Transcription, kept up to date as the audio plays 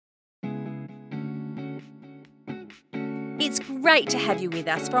It's great to have you with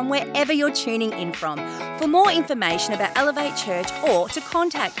us from wherever you're tuning in from. For more information about Elevate Church or to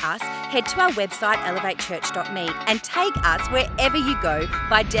contact us, head to our website elevatechurch.me and take us wherever you go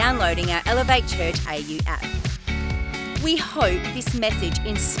by downloading our Elevate Church AU app. We hope this message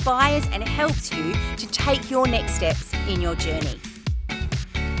inspires and helps you to take your next steps in your journey.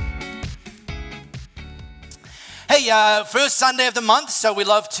 Hey, first Sunday of the month, so we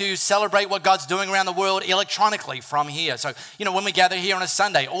love to celebrate what God's doing around the world electronically from here. So, when we gather here on a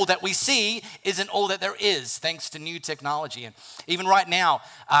Sunday, all that we see isn't all that there is, thanks to new technology. And even right now,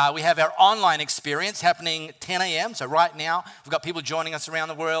 we have our online experience happening 10 a.m. So right now, we've got people joining us around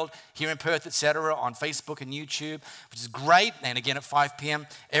the world, here in Perth, etc., on Facebook and YouTube, which is great. And again at 5 p.m.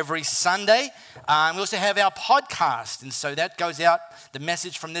 every Sunday. We also have our podcast, and so that goes out, the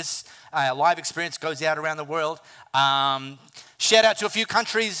message from this live experience goes out around the world. Shout out to a few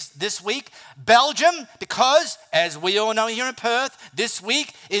countries this week. Belgium, because as we all know here in Perth, this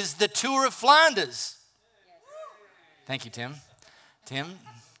week is the Tour of Flanders. Thank you, Tim.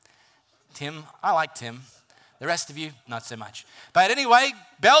 Tim, I like Tim. The rest of you, not so much. But anyway,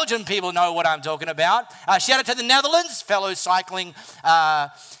 Belgian people know what I'm talking about. Shout out to the Netherlands, fellow cycling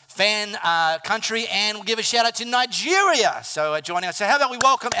fan country, and we'll give a shout out to Nigeria. So joining us. So how about we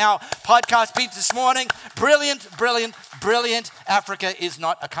welcome our podcast peeps this morning? Brilliant. Africa is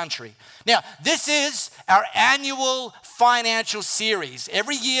not a country. Now, this is our annual financial series.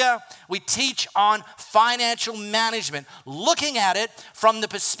 Every year we teach on financial management, looking at it from the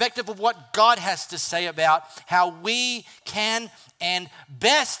perspective of what God has to say about how we can and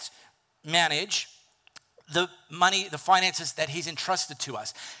best manage the money, the finances that He's entrusted to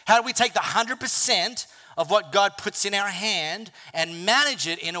us. How do we take the 100% of what God puts in our hand and manage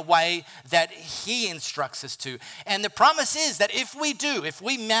it in a way that He instructs us to? And the promise is that if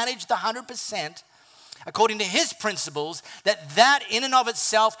we manage the 100% according to His principles, that in and of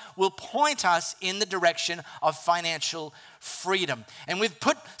itself will point us in the direction of financial freedom. And we've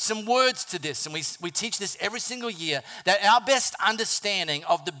put some words to this, and we teach this every single year, that our best understanding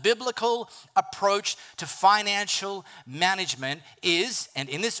of the biblical approach to financial management is, and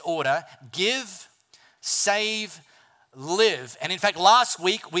in this order, give, save, live. And in fact, last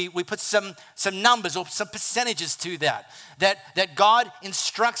week we put some numbers or some percentages to that God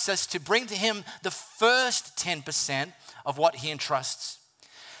instructs us to bring to Him the first 10% of what He entrusts.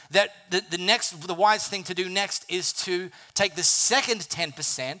 That the wise thing to do next is to take the second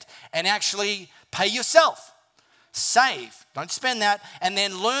 10% and actually pay yourself. Save, don't spend that, and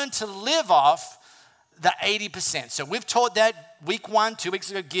then learn to live off the 80%. So we've taught that week 1, 2 weeks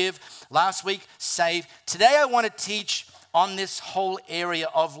ago, give, last week, save. Today I want to teach on this whole area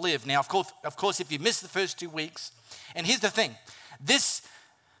of live. Now, of course, if you missed the first 2 weeks, and here's the thing, this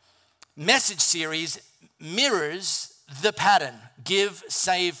message series mirrors the pattern, give,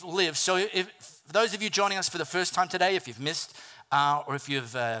 save, live. So for those of you joining us for the first time today, if you've missed or if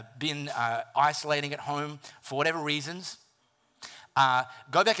you've been isolating at home for whatever reasons,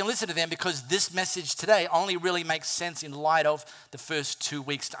 go back and listen to them, because this message today only really makes sense in light of the first 2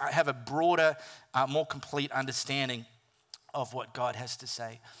 weeks to have a broader, more complete understanding of what God has to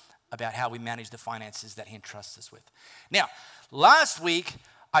say about how we manage the finances that He entrusts us with. Now, last week,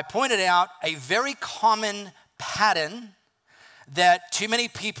 I pointed out a very common pattern that too many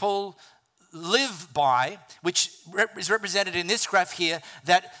people live by, which is represented in this graph here,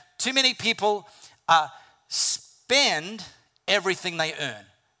 that too many people spend everything they earn.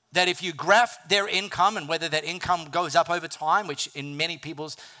 That if you graph their income and whether that income goes up over time, which in many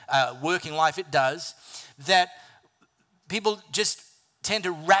people's working life it does, that people just tend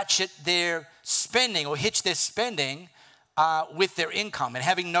to ratchet their spending or hitch their spending with their income, and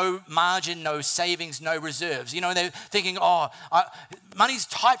having no margin, no savings, no reserves. They're thinking, money's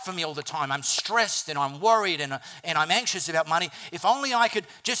tight for me all the time. I'm stressed and I'm worried and I'm anxious about money. If only I could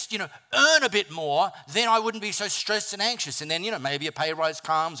just, earn a bit more, then I wouldn't be so stressed and anxious. And then, maybe a pay rise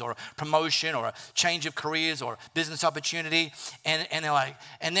comes, or a promotion, or a change of careers, or business opportunity. And they're like,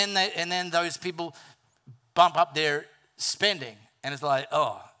 and then those people bump up their spending, and it's like,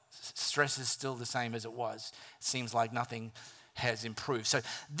 stress is still the same as it was. It seems like nothing has improved. So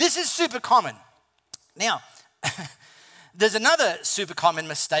this is super common. Now, there's another super common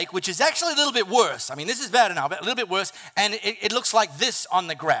mistake, which is actually a little bit worse. I mean, this is bad enough, but a little bit worse. And it looks like this on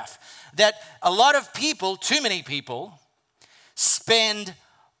the graph. That a lot of people, too many people, spend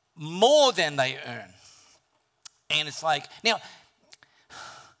more than they earn. And it's like, now,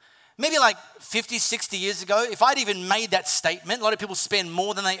 maybe like 50, 60 years ago, if I'd even made that statement, a lot of people spend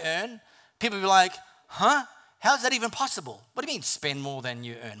more than they earn, people would be like, huh? How's that even possible? What do you mean spend more than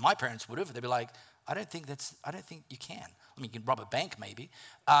you earn? My parents would have. They'd be like, I don't think you can. I mean, you can rob a bank maybe.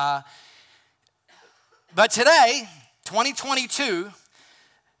 But today, 2022,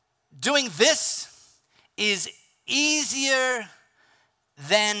 doing this is easier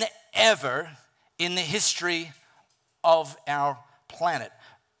than ever in the history of our planet.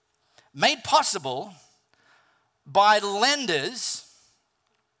 Made possible by lenders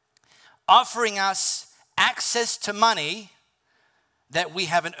offering us access to money that we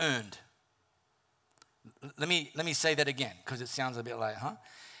haven't earned. Let me say that again, because it sounds a bit like,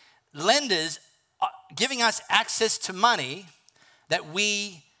 Lenders giving us access to money that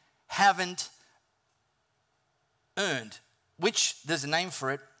we haven't earned, which there's a name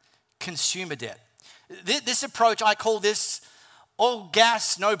for it, consumer debt. This approach, I call this all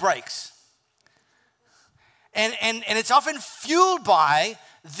gas, no brakes. And it's often fueled by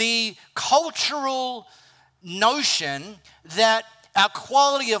the cultural notion that our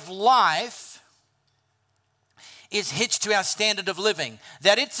quality of life is hitched to our standard of living.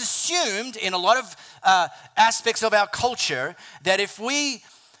 That it's assumed in a lot of aspects of our culture that if we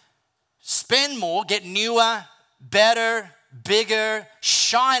spend more, get newer, better, bigger,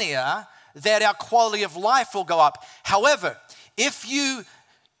 shinier, that our quality of life will go up. However, if you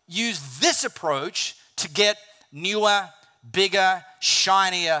use this approach to get newer, bigger,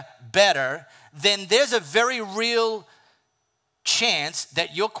 shinier, better, then there's a very real chance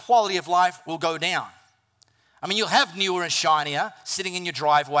that your quality of life will go down. I mean, you'll have newer and shinier sitting in your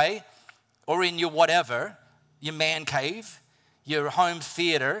driveway or in your whatever, your man cave, your home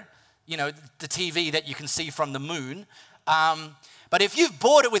theater, the TV that you can see from the moon. But if you've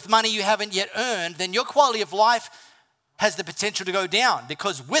bought it with money you haven't yet earned, then your quality of life has the potential to go down,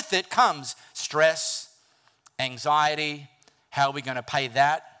 because with it comes stress, anxiety. How are we going to pay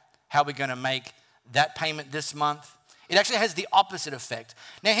that? How are we going to make that payment this month? It actually has the opposite effect.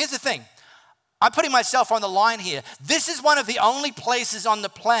 Now, here's the thing. I'm putting myself on the line here. This is one of the only places on the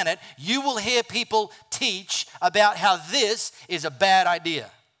planet you will hear people teach about how this is a bad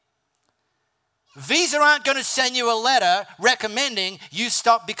idea. Visa aren't going to send you a letter recommending you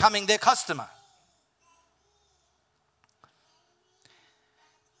stop becoming their customer.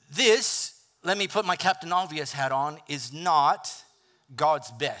 This, let me put my Captain Obvious hat on, is not God's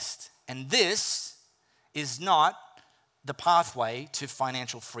best. And this is not the pathway to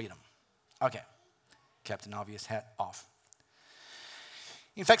financial freedom. Okay, Captain Obvious hat off.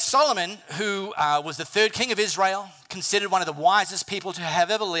 In fact, Solomon, who was the third king of Israel, considered one of the wisest people to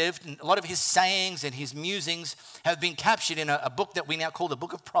have ever lived, and a lot of his sayings and his musings have been captured in a book that we now call the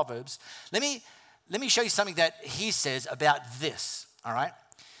Book of Proverbs. Let me show you something that he says about this, all right?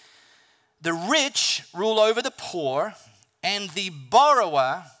 The rich rule over the poor, and the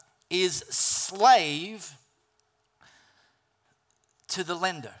borrower is slave to the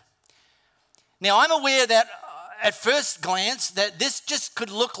lender. Now, I'm aware that at first glance that this just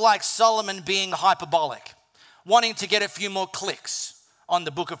could look like Solomon being hyperbolic, wanting to get a few more clicks on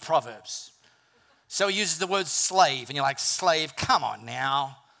the book of Proverbs. So he uses the word slave, and you're like, slave, come on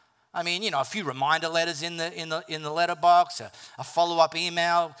now. I mean, a few reminder letters in the letterbox, a follow-up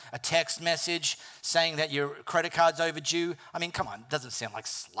email, a text message saying that your credit card's overdue. I mean, come on, it doesn't sound like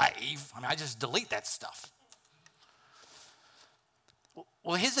slave. I mean, I just delete that stuff.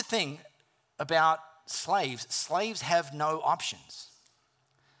 Well, here's the thing about slaves. Slaves have no options.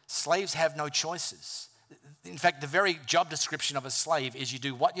 Slaves have no choices. In fact, the very job description of a slave is you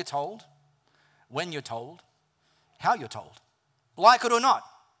do what you're told, when you're told, how you're told, like it or not.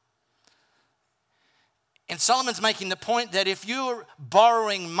 And Solomon's making the point that if you're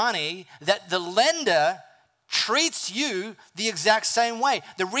borrowing money, that the lender treats you the exact same way.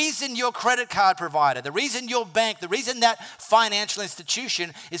 The reason your credit card provider, the reason your bank, the reason that financial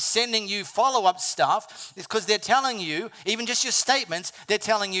institution is sending you follow-up stuff is because they're telling you, even just your statements, they're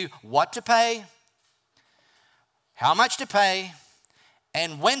telling you what to pay, how much to pay,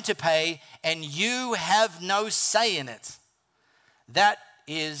 and when to pay, and you have no say in it. That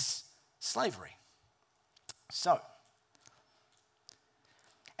is slavery. So,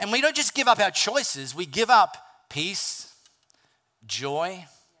 and we don't just give up our choices, we give up peace, joy,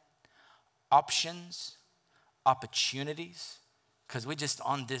 options, opportunities, because we're just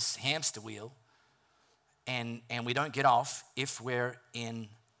on this hamster wheel and we don't get off if we're in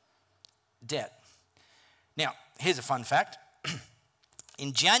debt. Now, here's a fun fact.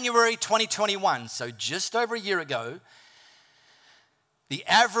 In January 2021, so just over a year ago, the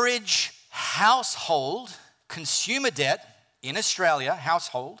average household consumer debt in Australia,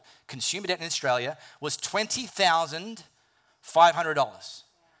 consumer debt in Australia was $20,500.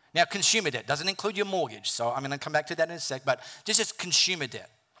 Now, consumer debt doesn't include your mortgage, so I'm going to come back to that in a sec, but just consumer debt.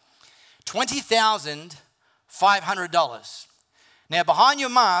 $20,500. Now, behind your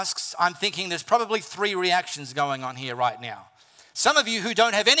masks, I'm thinking there's probably 3 reactions going on here right now. Some of you who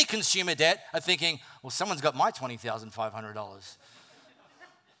don't have any consumer debt are thinking, well, someone's got my $20,500.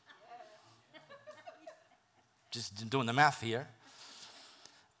 Just doing the math here.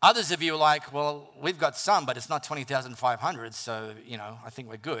 Others of you are like, well, we've got some, but it's not 20,500, so, I think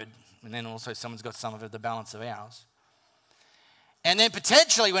we're good. And then also someone's got some of it, the balance of ours. And then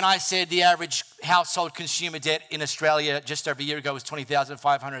potentially when I said the average household consumer debt in Australia just over a year ago was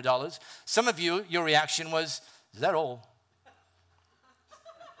 $20,500, some of you, your reaction was, is that all?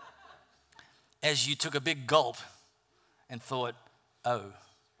 As you took a big gulp and thought, oh,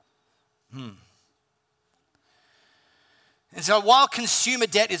 And so while consumer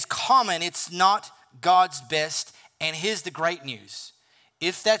debt is common, it's not God's best. And here's the great news.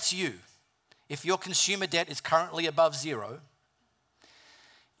 If that's you, if your consumer debt is currently above 0,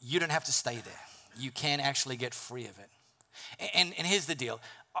 you don't have to stay there. You can actually get free of it. And here's the deal.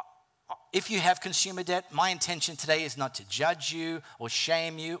 If you have consumer debt, my intention today is not to judge you or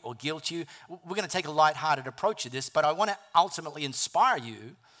shame you or guilt you. We're going to take a lighthearted approach to this, but I want to ultimately inspire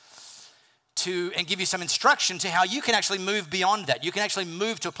you and give you some instruction to how you can actually move beyond that. You can actually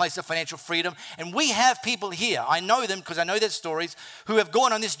move to a place of financial freedom. And we have people here, I know them because I know their stories, who have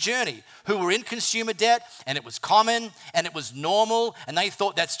gone on this journey, who were in consumer debt, and it was common, and it was normal, and they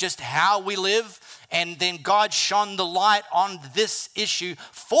thought that's just how we live. And then God shone the light on this issue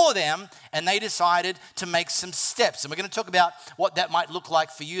for them, and they decided to make some steps. And we're going to talk about what that might look like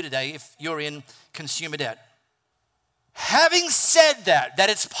for you today if you're in consumer debt. Having said that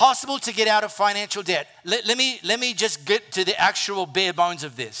it's possible to get out of financial debt, let me just get to the actual bare bones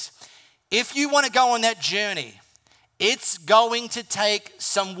of this. If you want to go on that journey, it's going to take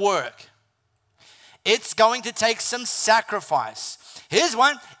some work. It's going to take some sacrifice. Here's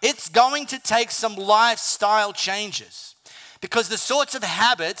one. It's going to take some lifestyle changes. Because the sorts of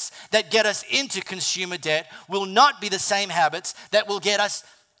habits that get us into consumer debt will not be the same habits that will get us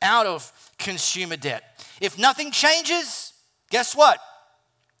out of consumer debt. If nothing changes, guess what?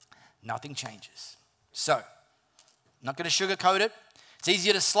 Nothing changes. So, I'm not going to sugarcoat it. It's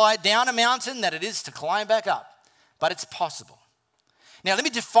easier to slide down a mountain than it is to climb back up. But it's possible. Now, let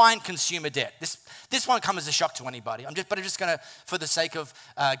me define consumer debt. This won't come as a shock to anybody. I'm just going to, for the sake of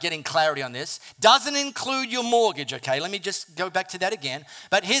getting clarity on this, doesn't include your mortgage, okay? Let me just go back to that again.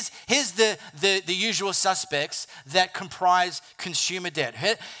 But here's the usual suspects that comprise consumer debt.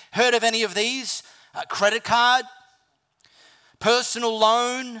 Heard of any of these? Credit card, personal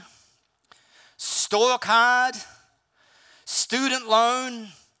loan, store card, student loan.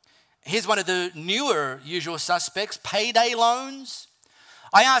 Here's one of the newer usual suspects, payday loans.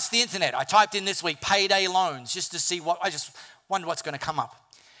 I asked the internet, I typed in this week, payday loans, just to see I just wonder what's going to come up.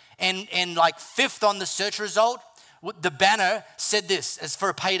 And like 5th on the search result, the banner said this, as for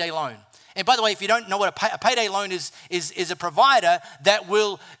a payday loan. And by the way, if you don't know what a payday loan is a provider that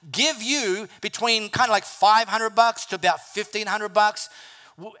will give you between kind of like $500 to about $1,500,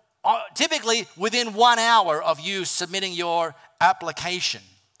 typically within 1 hour of you submitting your application.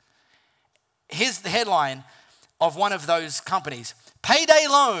 Here's the headline of one of those companies. Payday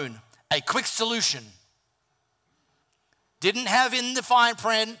loan, a quick solution. Didn't have in the fine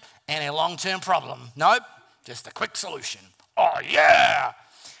print and a long-term problem. Nope, just a quick solution. Oh yeah!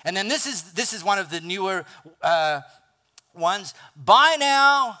 And then this is one of the newer ones. Buy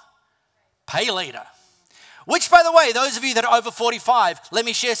now, pay later. Which, by the way, those of you that are over 45, let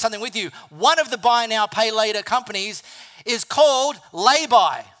me share something with you. One of the buy now, pay later companies is called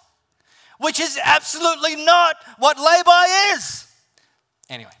Lay-By, which is absolutely not what Lay-By is.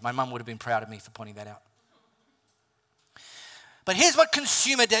 Anyway, my mum would have been proud of me for pointing that out. But here's what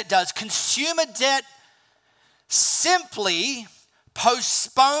consumer debt does. Consumer debt simply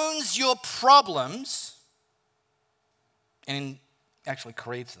postpones your problems and actually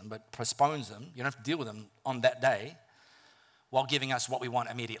creates them, but postpones them. You don't have to deal with them on that day while giving us what we want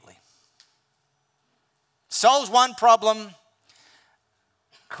immediately. Solves one problem,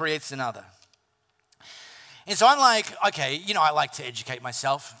 creates another. And so I'm like, okay, I like to educate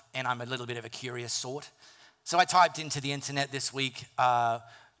myself, and I'm a little bit of a curious sort. So I typed into the internet this week,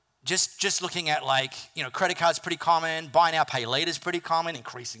 just looking at credit cards pretty common, buy now, pay later is pretty common,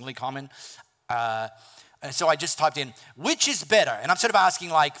 increasingly common. So I just typed in, which is better? And I'm sort of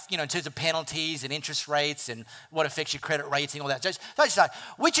asking in terms of penalties and interest rates and what affects your credit rating, all that. So I just like,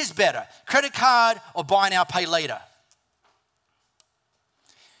 which is better, credit card or buy now, pay later?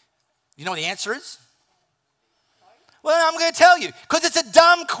 You know what the answer is? Well, I'm going to tell you, because it's a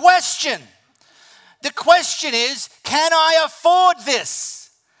dumb question. The question is, can I afford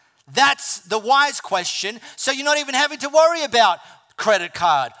this? That's the wise question. So you're not even having to worry about credit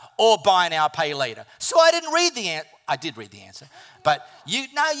card or buy now, pay later. So I didn't read the answer. I did read the answer. But you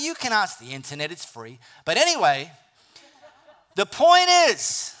can ask the internet. It's free. But anyway, the point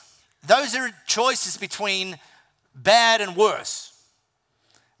is, those are choices between bad and worse.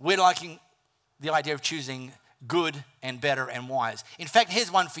 We're liking the idea of choosing good and better and wise. In fact,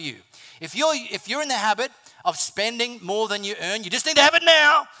 here's one for you. If you're in the habit of spending more than you earn, you just need to have it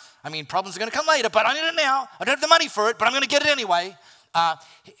now. I mean, problems are going to come later, but I need it now. I don't have the money for it, but I'm going to get it anyway.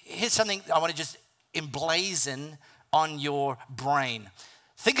 Here's something I want to just emblazon on your brain.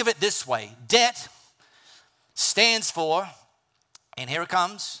 Think of it this way. Debt stands for, and here it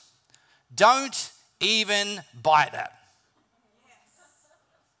comes, don't even buy that.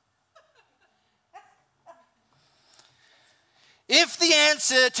 If the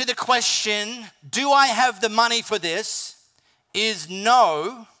answer to the question, do I have the money for this, is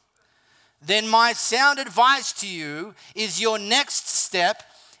no, then my sound advice to you is your next step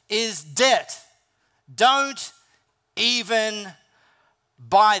is debt. Don't even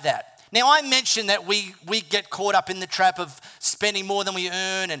buy that. Now, I mentioned that we get caught up in the trap of spending more than we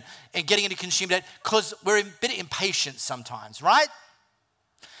earn and getting into consumer debt because we're a bit impatient sometimes, right?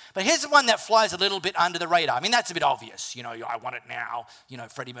 But here's the one that flies a little bit under the radar. I mean, that's a bit obvious. You know, I want it now. You know,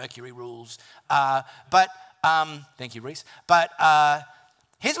 Freddie Mercury rules. Thank you, Reese. But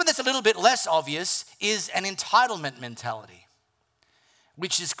here's one that's a little bit less obvious is an entitlement mentality,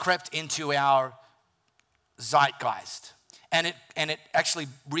 which has crept into our zeitgeist. And it actually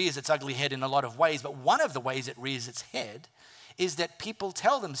rears its ugly head in a lot of ways. But one of the ways it rears its head is that people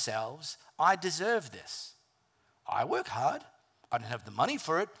tell themselves, I deserve this. I work hard. I don't have the money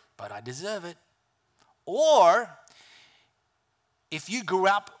for it, but I deserve it. Or if you grew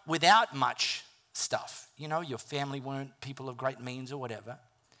up without much stuff, you know, your family weren't people of great means or whatever,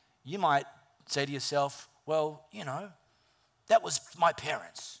 you might say to yourself, well, you know, that was my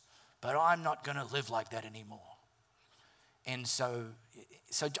parents, but I'm not going to live like that anymore. And so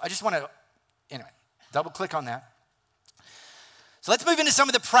I just want to, anyway, double click on that. So let's move into some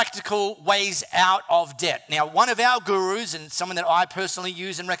of the practical ways out of debt. Now, one of our gurus and someone that I personally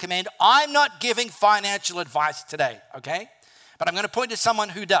use and recommend, I'm not giving financial advice today, okay? But I'm going to point to someone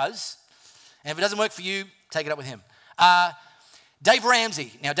who does. And if it doesn't work for you, take it up with him. Dave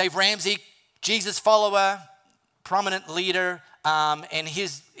Ramsey. Now, Dave Ramsey, Jesus follower, prominent leader, and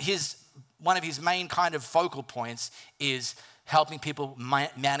his one of his main kind of focal points is helping people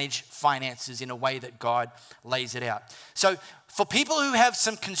manage finances in a way that God lays it out. So for people who have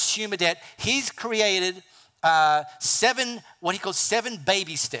some consumer debt, he's created what he calls 7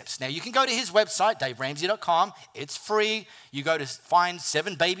 baby steps. Now, you can go to his website, daveramsey.com. It's free. You go to find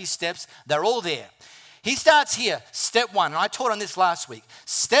 7 baby steps. They're all there. He starts here, step 1, and I taught on this last week.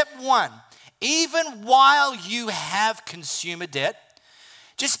 Step 1, even while you have consumer debt,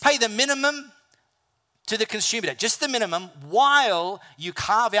 just pay the minimum to the consumer debt, just the minimum, while you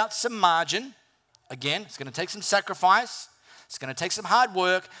carve out some margin. Again, it's going to take some sacrifice. It's going to take some hard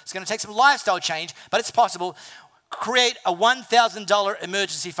work. It's going to take some lifestyle change, but it's possible. Create a $1,000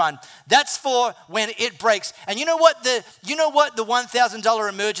 emergency fund. That's for when it breaks. And you know what the $1,000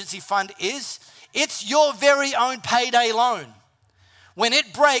 emergency fund is? It's your very own payday loan. When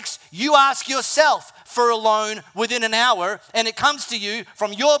it breaks, you ask yourself for a loan within an hour, and it comes to you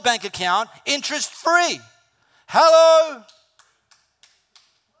from your bank account interest-free. Hello?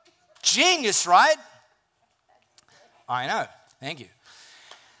 Genius, right? I know. Thank you.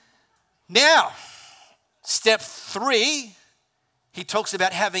 Now, step 3, he talks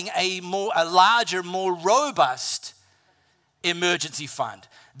about having a larger, more robust emergency fund.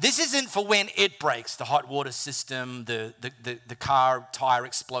 This isn't for when it breaks, the hot water system, the car tire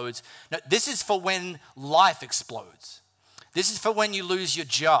explodes. No, this is for when life explodes. This is for when you lose your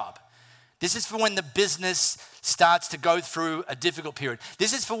job. This is for when the business starts to go through a difficult period.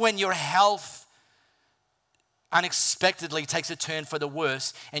 This is for when your health unexpectedly takes a turn for the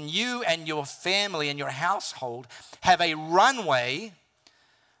worse, and you and your family and your household have a runway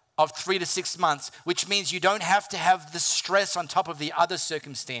of 3 to 6 months, which means you don't have to have the stress on top of the other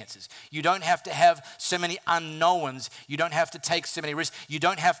circumstances. You don't have to have so many unknowns. You don't have to take so many risks. You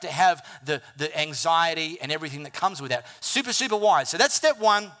don't have to have the anxiety and everything that comes with that. Super, super wise. So that's step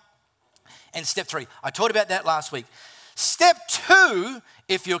 1 and step 3. I taught about that last week. Step 2,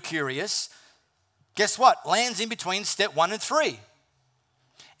 if you're curious, guess what? Lands in between step 1 and 3.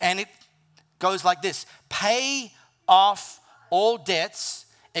 And it goes like this. Pay off all debts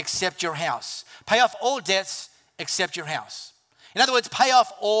except your house. Pay off all debts except your house. In other words, pay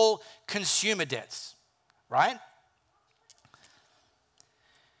off all consumer debts, right?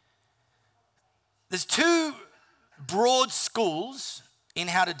 There's two broad schools in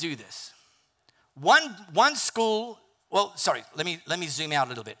how to do this. One school, let me zoom out a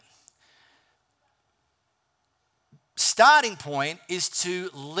little bit. Starting point is to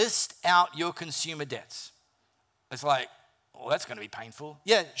list out your consumer debts. It's like, well, that's going to be painful.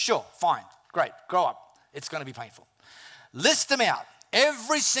 Yeah, sure, fine, great, grow up. It's going to be painful. List them out,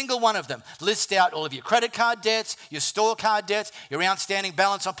 every single one of them. List out all of your credit card debts, your store card debts, your outstanding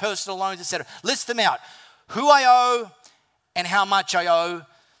balance on personal loans, etc. List them out. Who I owe and how much I owe.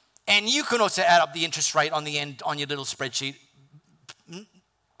 And you can also add up the interest rate on the end on your little spreadsheet.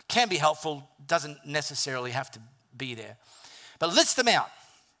 Can be helpful, doesn't necessarily have to be there. But list them out.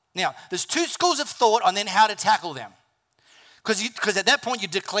 Now, there's two schools of thought on then how to tackle them. Because at that point, you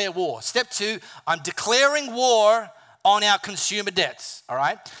declare war. Step 2, I'm declaring war on our consumer debts, all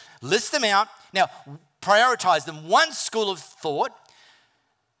right? List them out. Now, prioritize them. One school of thought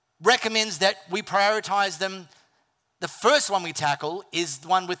recommends that we prioritize them. The first one we tackle is the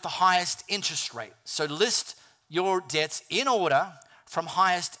one with the highest interest rate. So list your debts in order from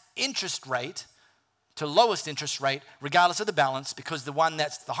highest interest rate to lowest interest rate, regardless of the balance, because the one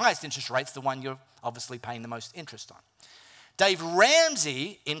that's the highest interest rate is the one you're obviously paying the most interest on. Dave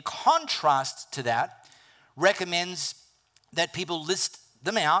Ramsey, in contrast to that, recommends that people list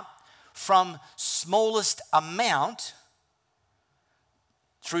them out from smallest amount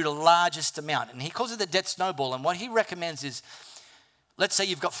through to largest amount. And he calls it the debt snowball. And what he recommends is, let's say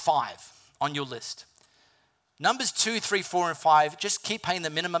you've got 5 on your list. Numbers 2, 3, 4, and 5, just keep paying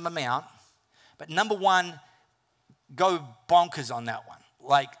the minimum amount. But number 1, go bonkers on that one.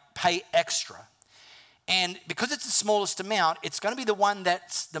 Like, pay extra. And because it's the smallest amount, it's going to be the one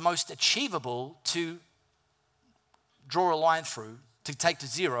that's the most achievable to draw a line through, to take to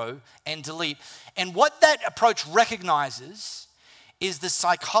 0 and delete. And what that approach recognizes is the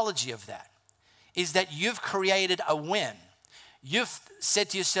psychology of that, is that you've created a win. You've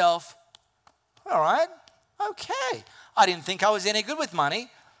said to yourself, all right, okay, I didn't think I was any good with money,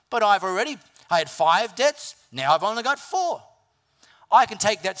 but I had 5 debts, now I've only got 4. I can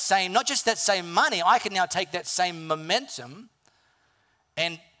take that same, not just that same money, I can now take that same momentum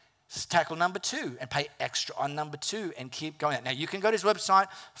and tackle number 2 and pay extra on number 2 and keep going. Now, you can go to his website,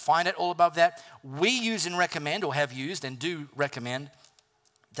 find it all above that. We use and recommend, or have used and do recommend,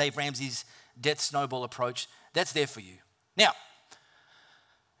 Dave Ramsey's debt snowball approach. That's there for you. Now,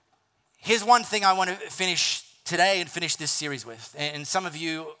 here's one thing I want to finish today and finish this series with. And some of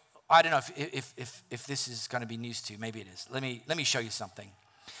you, I don't know if this is going to be news to you. Maybe it is. Let me show you something.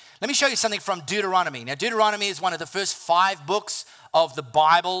 Let me show you something from Deuteronomy. Now, Deuteronomy is one of the first 5 books of the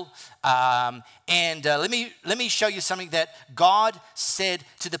Bible. Let me show you something that God said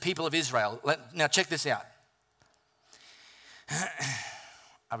to the people of Israel. Now, check this out.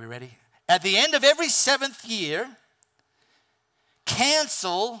 Are we ready? At the end of every 7th year,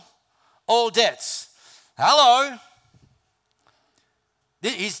 cancel all debts. Hello.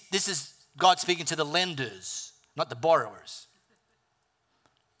 This is God speaking to the lenders, not the borrowers.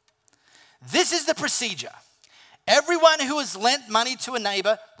 This is the procedure. Everyone who has lent money to a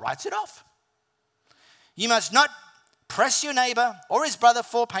neighbor writes it off. You must not press your neighbor or his brother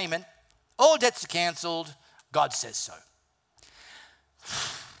for payment. All debts are canceled. God says so.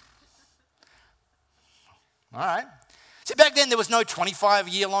 All right. See, back then there was no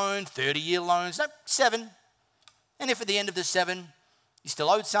 25-year loan, 30-year loans, no, 7. And if at the end of the 7, you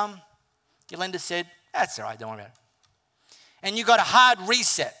still owed some, your lender said, that's all right, don't worry about it. And you got a hard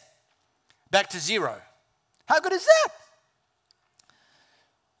reset back to 0. How good is that?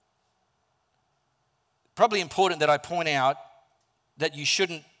 Probably important that I point out that you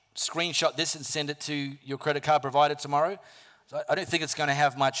shouldn't screenshot this and send it to your credit card provider tomorrow. So I don't think it's going to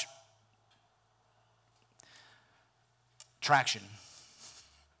have much traction.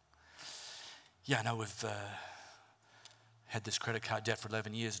 Yeah, I know we've had this credit card debt for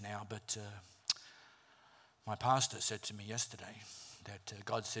 11 years now, but my pastor said to me yesterday that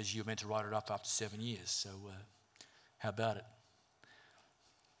God says you're meant to write it up after 7 years, so how about it?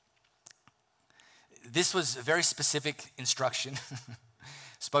 This was a very specific instruction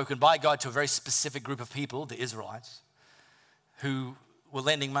spoken by God to a very specific group of people, the Israelites, who were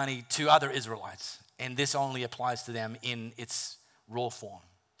lending money to other Israelites, and this only applies to them in its raw form.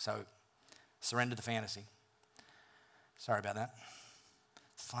 So surrender the fantasy. Sorry about that.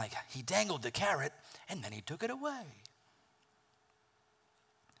 It's like he dangled the carrot and then he took it away.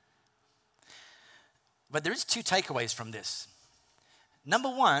 But there is 2 takeaways from this. Number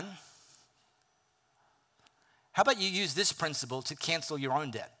 1, how about you use this principle to cancel your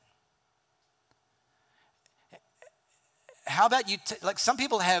own debt? How about you, like some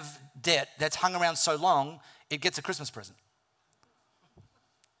people have debt that's hung around so long, it gets a Christmas present.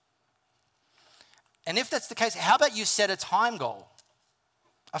 And if that's the case, how about you set a time goal,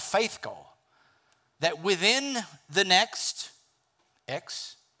 a faith goal, that within the next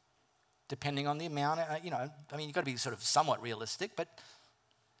X, depending on the amount, you've got to be sort of somewhat realistic, but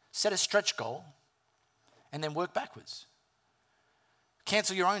set a stretch goal and then work backwards.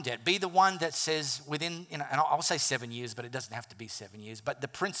 Cancel your own debt. Be the one that says within, and I'll say 7 years, but it doesn't have to be 7 years. But the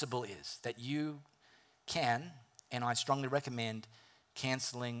principle is that you can, and I strongly recommend,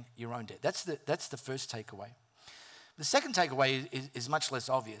 canceling your own debt. That's the first takeaway. The second takeaway is much less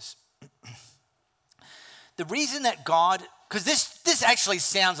obvious. The reason that God, because this actually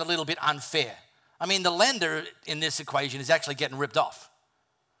sounds a little bit unfair. I mean, the lender in this equation is actually getting ripped off,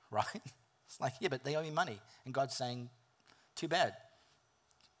 right? It's like, yeah, but they owe me money. And God's saying, too bad.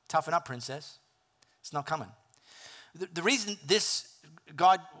 Toughen up, princess. It's not coming. The reason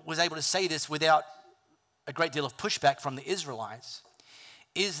God was able to say this without a great deal of pushback from the Israelites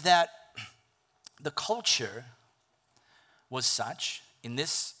is that the culture was such, in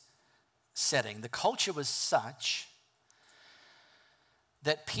this setting, the culture was such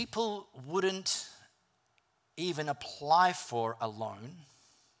that people wouldn't even apply for a loan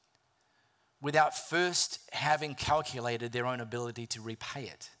without first having calculated their own ability to repay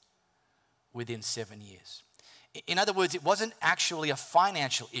it within 7 years. In other words, it wasn't actually a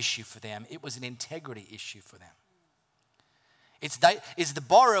financial issue for them, it was an integrity issue for them. It's the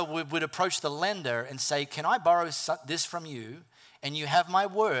borrower would approach the lender and say, can I borrow this from you, and you have my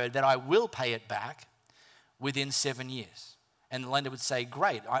word that I will pay it back within 7 years. And the lender would say,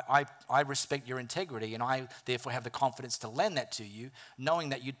 great, I respect your integrity, and I therefore have the confidence to lend that to you, knowing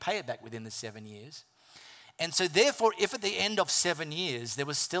that you'd pay it back within the 7 years. And so therefore, if at the end of 7 years there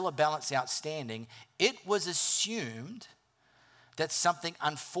was still a balance outstanding, it was assumed that something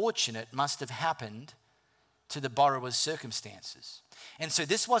unfortunate must have happened to the borrower's circumstances. And so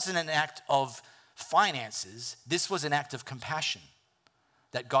this wasn't an act of finances, this was an act of compassion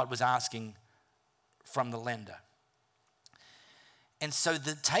that God was asking from the lender. And so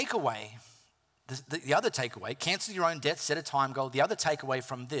the takeaway, the other takeaway, cancel your own debt, set a time goal. The other takeaway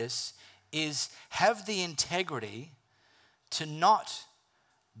from this is have the integrity to not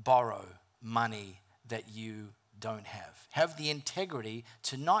borrow money that you don't have. Have the integrity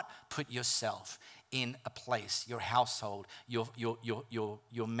to not put yourself in a place, your household,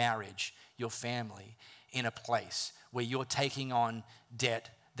 your marriage, your family, in a place where you're taking on debt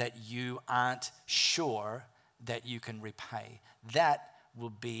that you aren't sure that you can repay. That will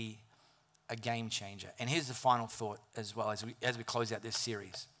be a game changer. And here's the final thought as well as we close out this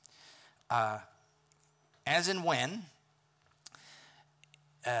series. As and when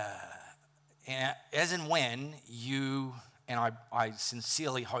you, and I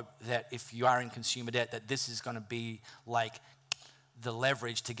sincerely hope that if you are in consumer debt, that this is going to be like the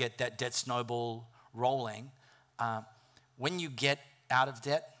leverage to get that debt snowball rolling. When you get out of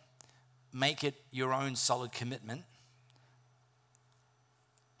debt, make it your own solid commitment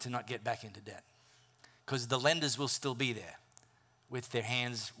to not get back into debt. Because the lenders will still be there with their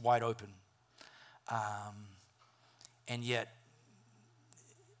hands wide open. And yet,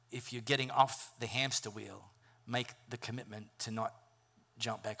 if you're getting off the hamster wheel, make the commitment to not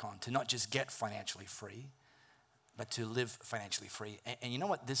jump back on, to not just get financially free, but to live financially free. And you know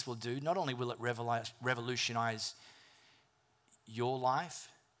what this will do? Not only will it revolutionize your life,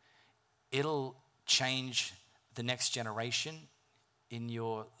 it'll change the next generation in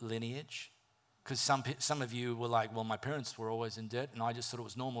your lineage. Because some of you were like, well, my parents were always in debt, and I just thought it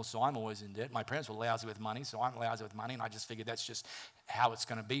was normal, so I'm always in debt. My parents were lousy with money, so I'm lousy with money, and I just figured that's just how it's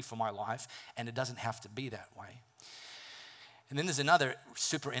going to be for my life, and it doesn't have to be that way. And then there's another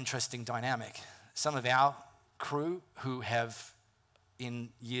super interesting dynamic. Some of our crew who have, in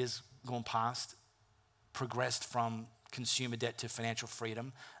years gone past, progressed from consumer debt to financial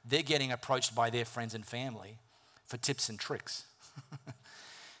freedom, they're getting approached by their friends and family for tips and tricks.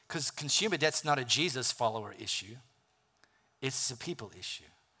 Because consumer debt's not a Jesus follower issue. It's a people issue.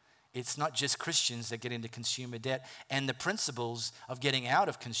 It's not just Christians that get into consumer debt. And the principles of getting out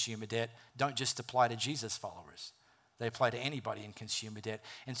of consumer debt don't just apply to Jesus followers. They apply to anybody in consumer debt.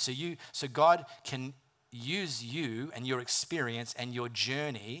 And so God can use you and your experience and your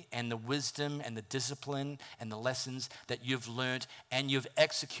journey and the wisdom and the discipline and the lessons that you've learned and you've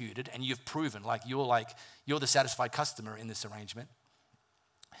executed and you've proven, you're the satisfied customer in this arrangement,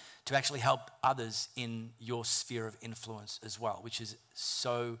 to actually help others in your sphere of influence as well, which is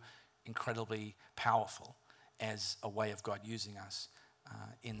so incredibly powerful as a way of God using us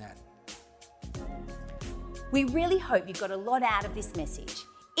in that. We really hope you got a lot out of this message.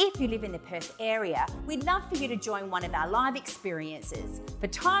 If you live in the Perth area, we'd love for you to join one of our live experiences. For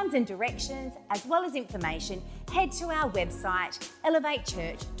times and directions, as well as information, head to our website,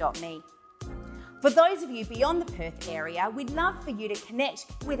 elevatechurch.me. For those of you beyond the Perth area, we'd love for you to connect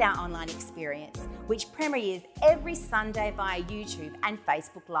with our online experience, which premieres every Sunday via YouTube and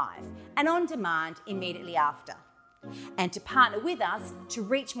Facebook Live, and on demand immediately after. And to partner with us to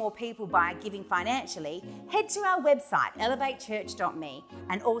reach more people by giving financially, head to our website, elevatechurch.me,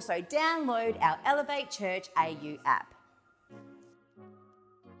 and also download our Elevate Church AU app.